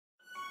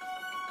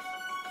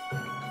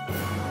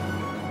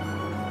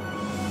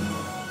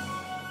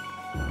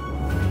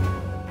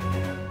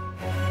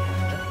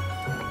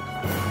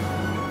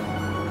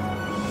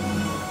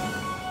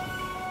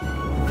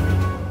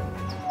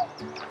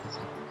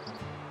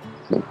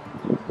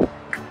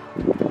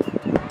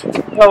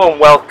Hello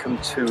and welcome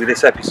to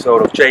this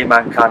episode of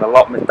JayManCan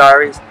Allotment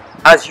Diaries.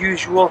 As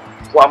usual,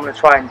 what I'm going to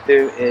try and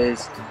do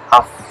is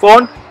have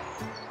fun,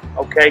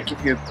 okay,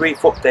 give you a brief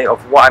update of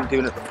what I'm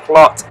doing at the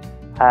plot,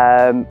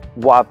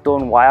 what I've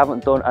done, what I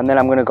haven't done, and then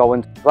I'm going to go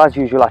and, as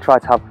usual, I try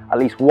to have at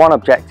least one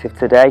objective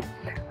today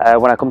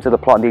when I come to the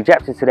plot. And the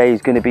objective today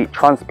is going to be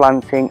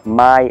transplanting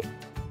my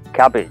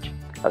cabbage.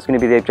 That's going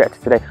to be the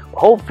objective today.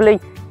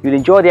 Hopefully you'll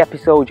enjoy the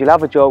episode, you'll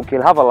have a joke,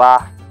 you'll have a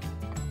laugh,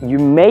 you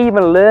may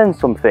even learn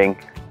something.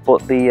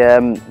 But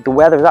the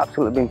weather has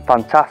absolutely been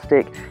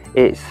fantastic.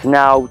 It's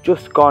now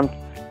just gone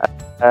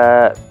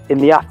in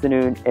the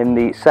afternoon in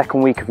the second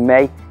week of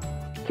May.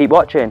 Keep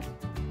watching.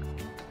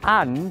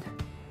 And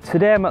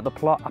today I'm at the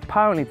plot.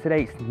 Apparently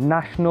today it's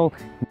National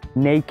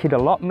Naked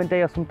Allotment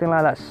Day or something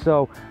like that.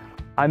 So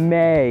I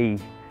may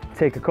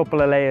take a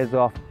couple of layers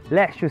off.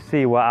 Let's just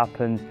see what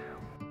happens.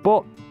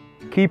 But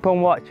keep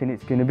on watching,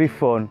 it's going to be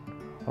fun.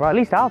 Or at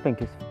least I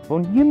think it's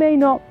fun. You may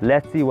not.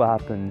 Let's see what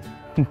happens.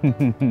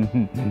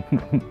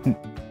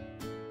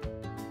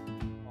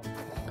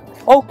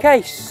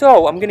 Okay,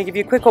 so I'm going to give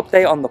you a quick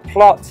update on the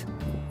plot.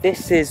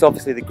 This is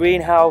obviously the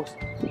greenhouse.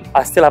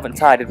 I still haven't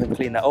tidied and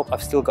cleaned that up.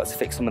 I've still got to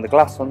fix some of the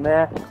glass on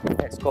there.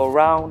 Let's go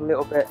around a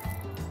little bit.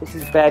 This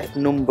is bed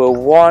number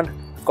 1.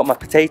 I've got my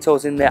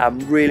potatoes in there. I'm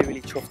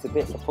really chuffed to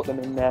bits. I put them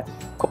in there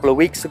a couple of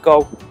weeks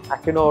ago. I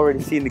can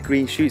already see the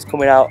green shoots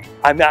coming out.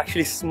 I'm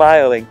actually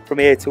smiling from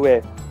ear to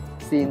ear,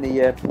 seeing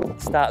the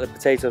start of the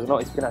potatoes. I don't know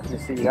if you can actually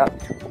see that.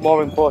 But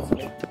more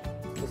importantly,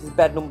 this is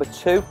bed number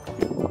 2.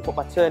 I put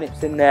my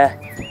turnips in there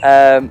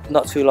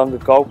not too long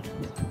ago,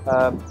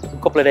 a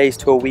couple of days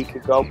to a week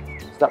ago.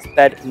 So that's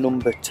bed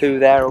number 2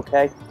 there,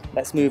 okay?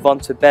 Let's move on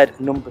to bed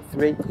number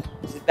 3.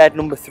 This is bed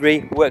number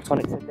 3, worked on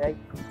it today.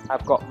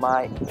 I've got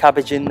my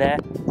cabbage in there.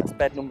 That's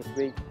bed number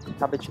 3,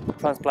 cabbage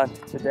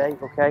transplanted today,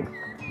 okay?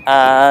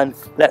 And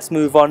let's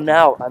move on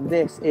now. And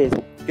this is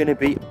going to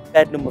be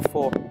bed number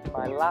 4,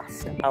 my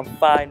last and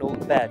final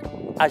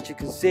bed. As you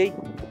can see,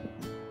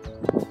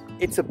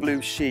 it's a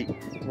blue sheet.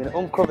 I'm going to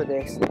uncover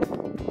this,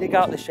 dig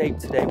out the shape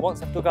today.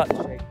 Once I've dug out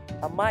the shape,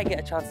 I might get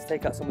a chance to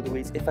take out some of the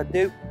weeds. If I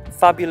do,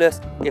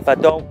 fabulous. If I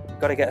don't,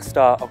 got to get a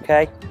start,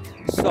 okay?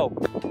 So,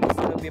 this is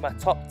going to be my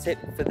top tip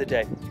for the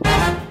day.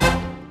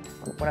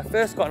 When I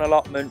first got an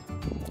allotment,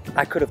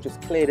 I could have just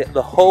cleared it,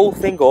 the whole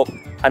thing up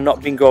and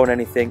not been growing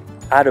anything.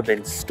 I'd have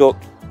been stuck.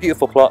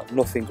 Beautiful plot,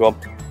 nothing grown.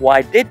 What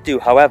I did do,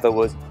 however,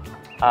 was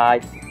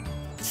I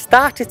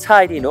started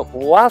tidying up.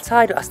 While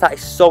tidying up, I started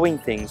sowing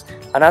things.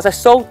 And as I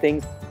sowed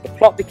things, the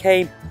plot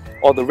became,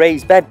 or the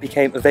raised bed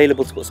became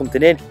available to put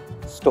something in.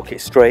 Stuck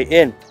it straight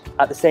in.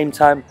 At the same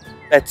time,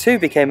 bed 2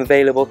 became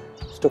available,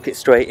 stuck it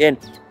straight in.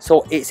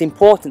 So it's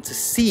important to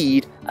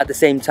seed at the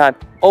same time.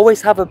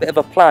 Always have a bit of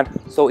a plan.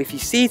 So if you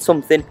seed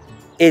something,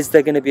 is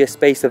there going to be a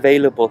space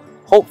available?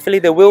 Hopefully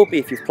there will be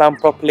if you've planned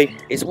properly.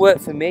 It's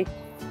worked for me.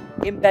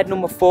 In bed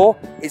number 4,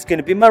 it's going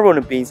to be my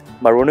running beans.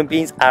 My running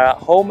beans are at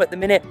home at the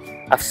minute.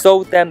 I've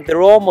sowed them.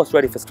 They're almost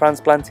ready for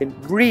transplanting.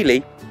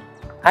 Really,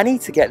 I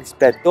need to get this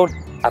bed done.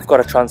 I've got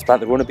to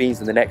transplant the running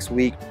beans in the next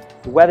week.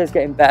 The weather's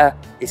getting better.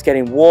 It's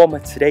getting warmer.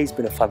 Today's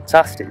been a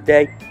fantastic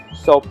day.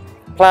 So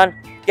plan,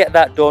 get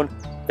that done.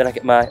 Then I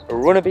get my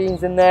running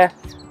beans in there.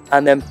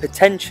 And then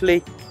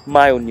potentially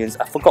my onions.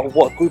 I forgot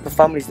what group of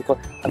families they're called.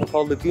 Are they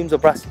called legumes or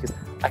brassicas?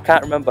 I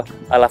can't remember.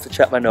 I'll have to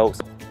check my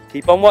notes.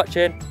 Keep on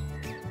watching.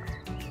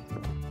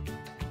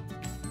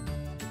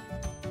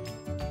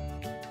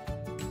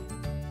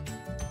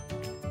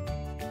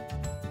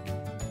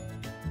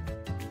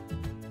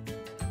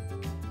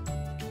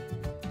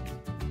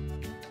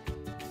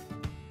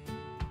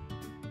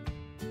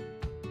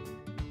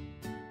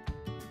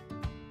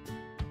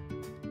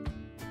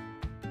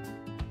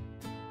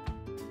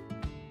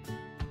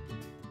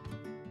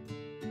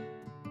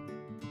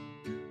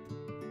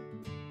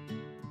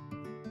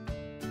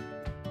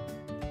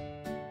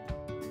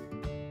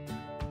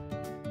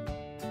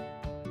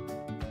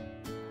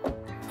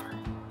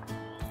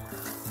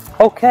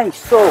 Okay,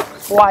 so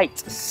quite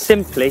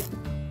simply,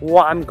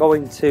 what I'm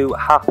going to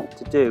have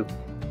to do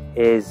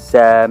is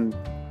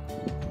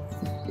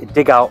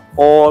dig out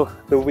all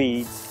the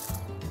weeds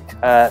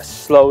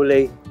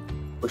slowly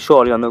but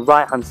surely on the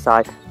right hand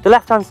side. The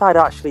left hand side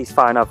actually is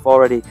fine. I've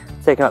already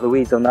taken out the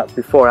weeds on that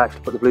before I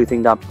actually put the blue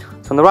thing down.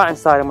 So on the right hand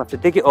side I'm going to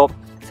have to dig it up,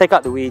 take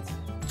out the weeds.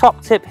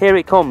 Top tip, here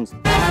it comes.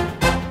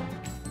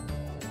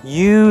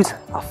 Use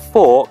a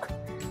fork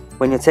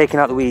when you're taking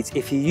out the weeds.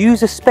 If you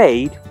use a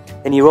spade,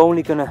 then you're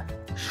only going to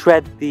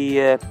shred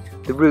the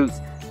roots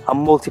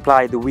and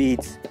multiply the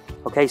weeds.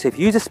 Okay, so if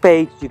you use a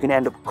spade, you can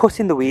end up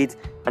cutting the weeds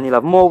and you'll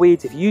have more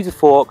weeds. If you use a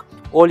fork,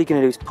 all you're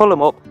going to do is pull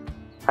them up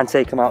and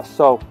take them out.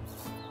 So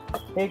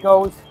here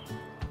goes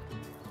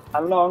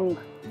a long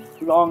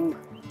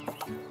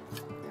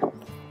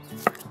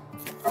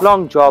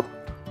job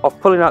of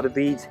pulling out the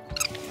weeds.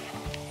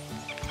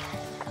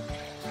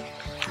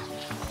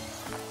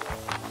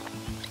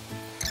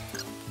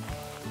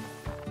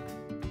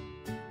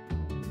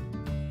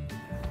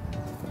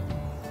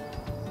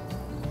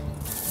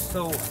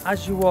 So,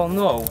 as you all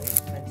know,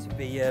 it's meant to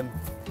be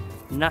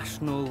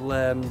National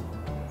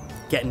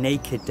get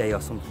naked day or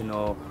something,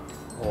 or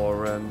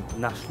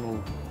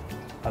national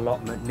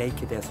allotment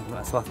naked day or something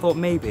like that. So I thought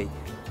maybe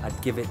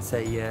I'd give it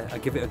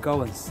a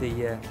go and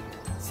see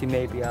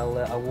maybe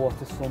I'll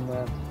water some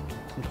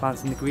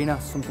plants in the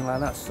greenhouse, something like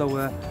that. So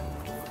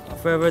without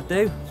further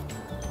ado,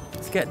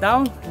 let's get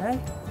down, eh?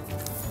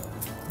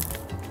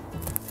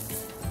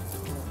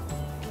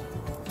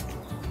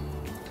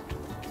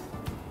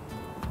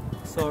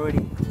 It's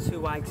already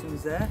 2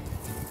 items there,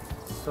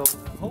 so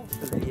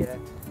hopefully have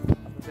a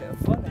bit of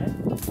fun, eh?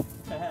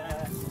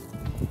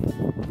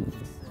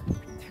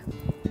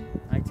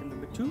 Item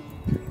number 2.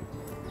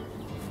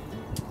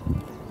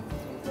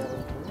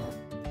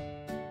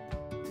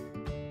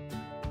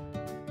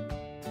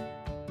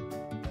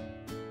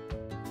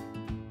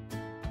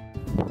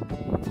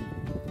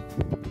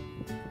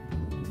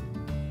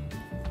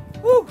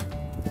 Woo!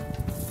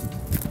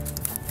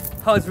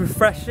 That was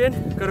refreshing,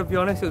 gotta be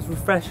honest, it was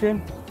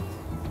refreshing.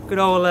 Good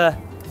old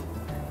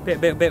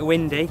bit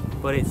windy,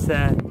 but it's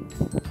I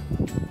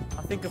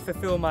think I've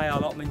fulfilled my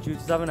allotment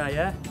duties, haven't I?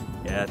 Yeah,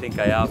 I think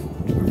I have.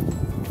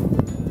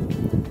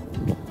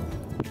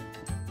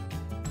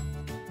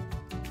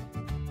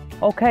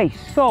 Okay,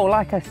 so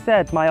like I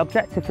said, my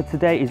objective for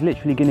today is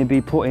literally going to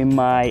be putting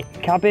my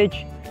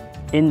cabbage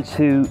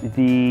into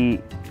the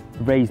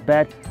raised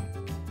bed.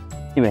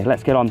 Anyway,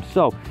 let's get on.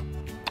 So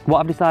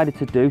what I've decided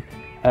to do,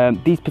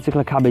 these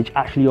particular cabbage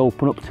actually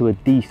open up to a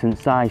decent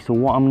size, so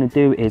what I'm going to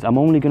do is I'm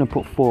only going to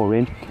put 4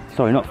 in.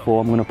 Sorry, not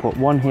 4, I'm going to put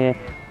 1 here,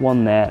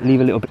 1 there,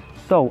 leave a little bit.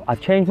 So I've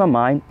changed my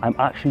mind, I'm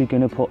actually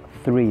going to put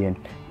 3 in.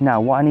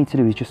 Now what I need to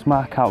do is just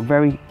mark out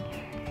very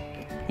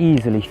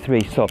easily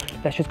 3. So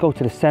let's just go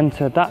to the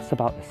center. That's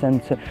about the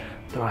center.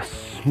 There are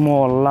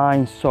small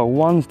lines, so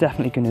one's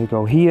definitely going to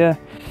go here,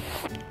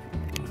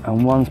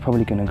 and one's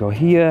probably going to go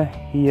here,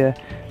 here,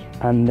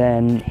 and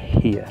then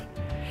here.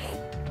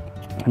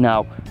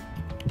 Now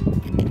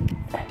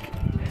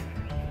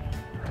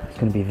it's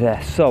going to be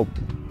there. So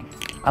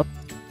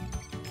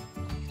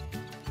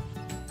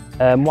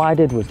what I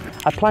did was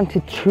I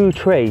planted 2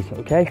 trays,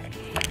 okay?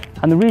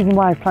 And the reason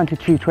why I planted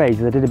 2 trays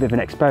is I did a bit of an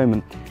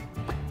experiment.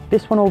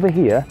 This one over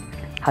here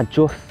had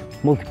just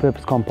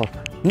multi-purpose compost,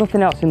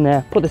 nothing else in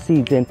there, put the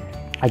seeds in.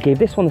 I gave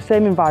this one the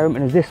same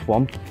environment as this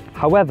one.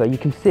 However, you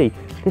can see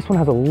this one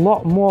has a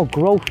lot more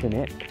growth in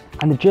it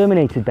and it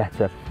germinated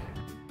better.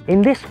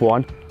 In this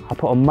one, I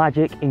put a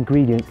magic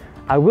ingredient.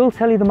 I will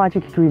tell you the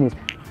magic ingredients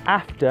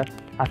after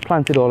I've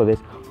planted all of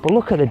this, but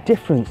look at the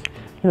difference.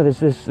 You know,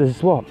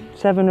 there's what,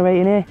 7 or 8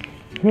 in here?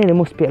 In here there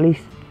must be at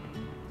least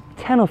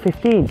 10 or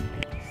 15.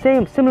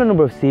 Similar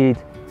number of seeds,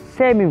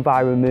 same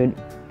environment.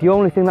 The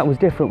only thing that was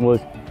different was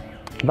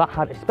that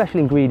had a special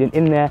ingredient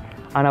in there,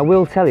 and I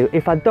will tell you,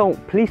 if I don't,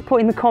 please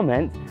put in the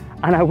comments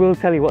and I will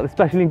tell you what the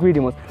special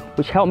ingredient was,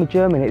 which helped me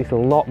germinate this a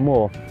lot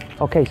more.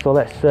 Okay, so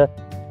let's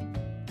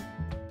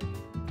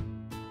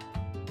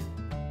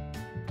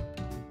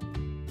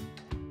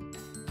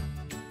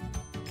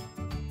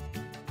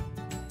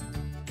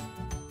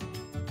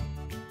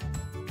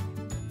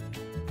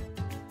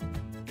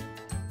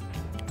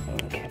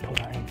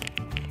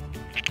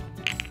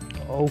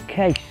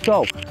okay,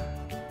 so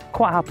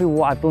quite happy with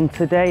what I've done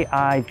today.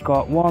 I've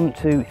got 1,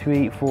 2,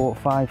 3, 4,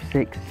 5,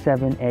 6,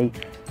 7,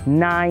 8,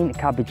 9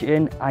 cabbage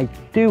in. I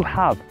do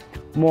have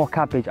more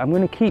cabbage. I'm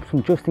going to keep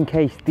some just in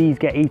case these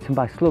get eaten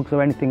by slugs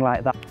or anything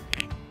like that.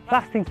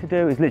 Last thing to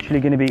do is literally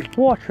going to be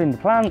watering the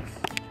plants.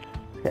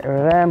 Get rid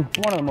of them.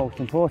 One of the most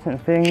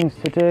important things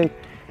to do.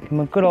 Give them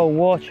a good old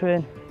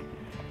watering.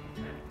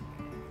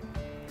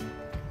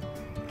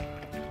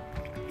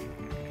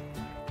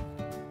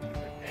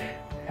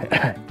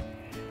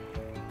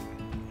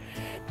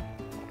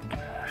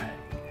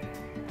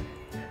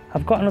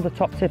 I've got another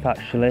top tip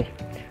actually.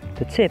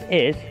 The tip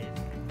is,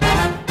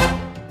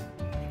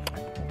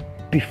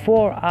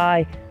 before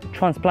I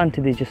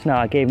transplanted these just now,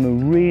 I gave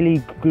them a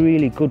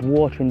really good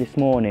watering this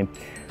morning.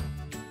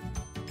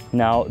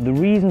 Now the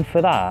reason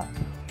for that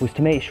was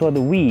to make sure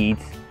the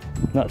roots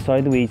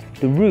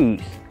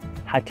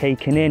had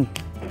taken in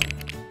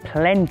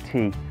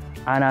plenty,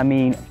 and I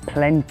mean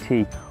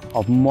plenty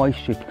of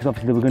moisture, because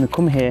obviously they were going to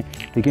come here,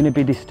 they're going to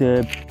be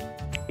disturbed.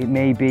 It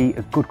may be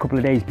a good couple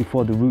of days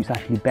before the roots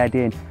actually bed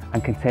in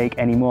and can take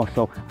any more.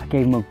 So I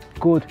gave them a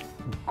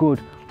good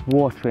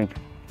watering.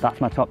 That's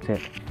my top tip.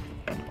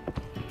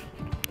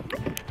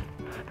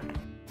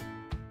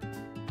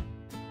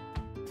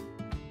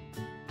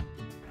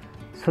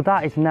 So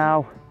that is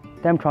now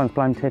them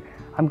transplanted.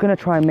 I'm going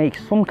to try and make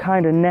some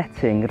kind of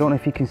netting. I don't know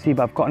if you can see,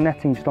 but I've got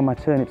netting just on my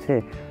turnips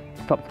here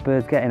to stop the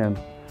birds getting them.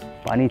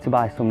 But I need to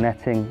buy some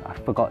netting. I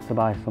forgot to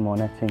buy some more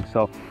netting.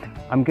 So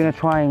I'm going to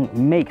try and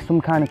make some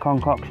kind of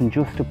concoction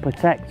just to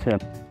protect them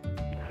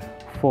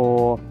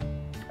for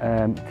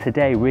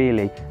today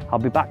really. I'll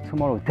be back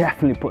tomorrow,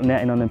 definitely put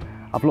netting on them.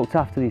 I've looked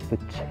after these for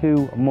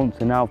 2 months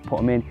and now I've put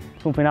them in.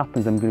 If something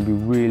happens, I'm going to be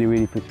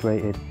really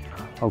frustrated.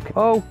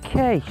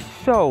 Okay,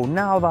 so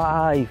now that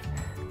I've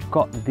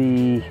got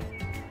the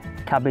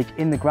cabbage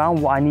in the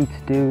ground, what I need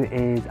to do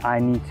is I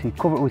need to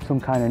cover it with some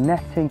kind of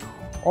netting,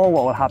 or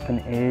what will happen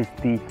is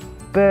the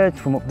birds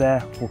from up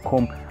there will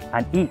come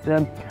and eat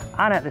them.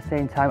 And at the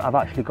same time, I've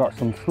actually got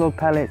some slug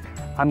pellets.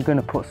 I'm going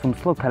to put some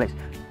slug pellets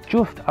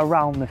just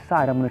around the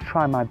side. I'm going to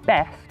try my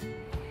best,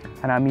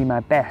 and I mean my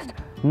best,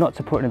 not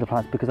to put into the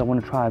plants because I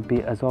want to try and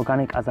be as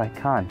organic as I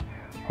can.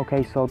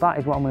 Okay, so that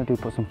is what I'm going to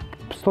do, put some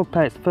slug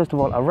pellets first of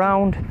all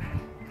around.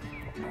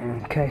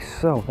 Okay,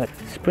 so let's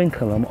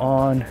sprinkle them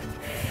on.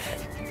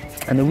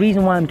 And the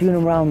reason why I'm doing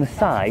them around the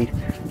side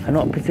and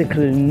not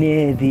particularly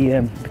near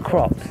the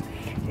crops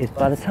is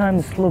by the time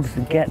the slugs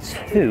get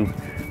to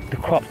the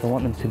crops, I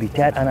want them to be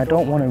dead, and I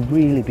don't want to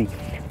really be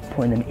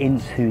putting them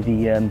into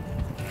the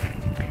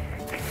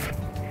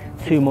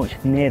too much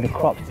near the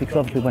crops, because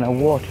obviously when I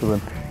water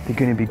them they're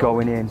going to be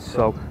going in.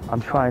 So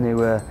I'm trying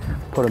to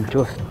put them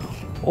just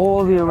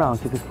all the way around,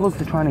 so the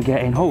slugs are trying to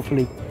get in.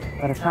 Hopefully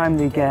by the time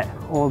they get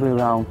all the way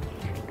around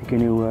they're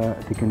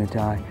going to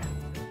die.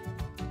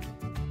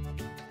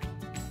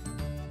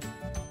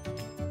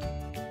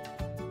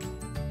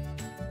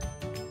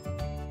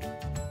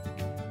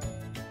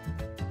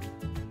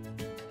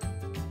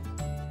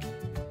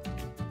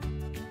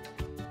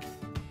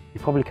 You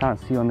probably can't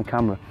see on the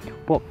camera,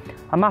 but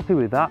I'm happy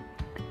with that.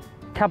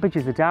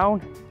 Cabbages are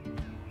down.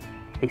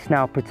 It's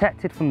now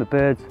protected from the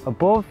birds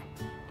above.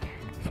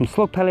 Some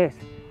slug pellets,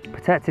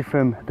 protected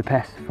from the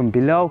pests from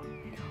below.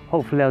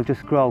 Hopefully they'll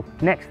just grow.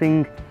 Next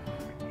thing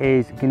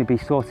is going to be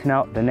sorting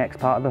out the next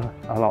part of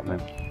the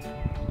allotment.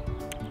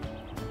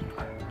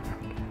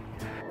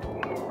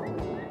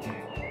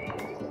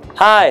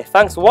 Hi,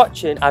 thanks for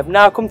watching. I've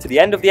now come to the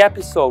end of the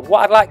episode.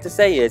 What I'd like to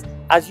say is,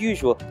 as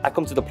usual, I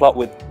come to the plot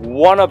with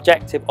one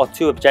objective or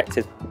two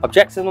objectives.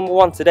 Objective number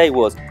one today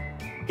was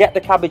get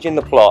the cabbage in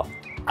the plot.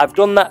 I've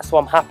done that, so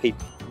I'm happy.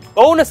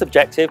 Bonus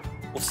objective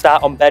will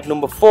start on bed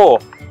number 4.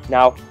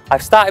 Now,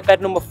 I've started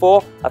bed number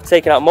 4. I've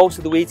taken out most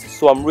of the weeds,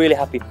 so I'm really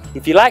happy.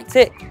 If you liked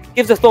it,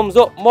 give us a thumbs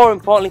up. More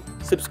importantly,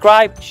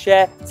 subscribe,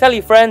 share, tell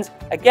your friends.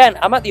 Again,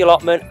 I'm at the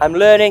allotment. I'm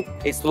learning.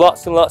 It's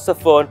lots and lots of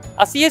fun.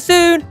 I'll see you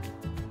soon.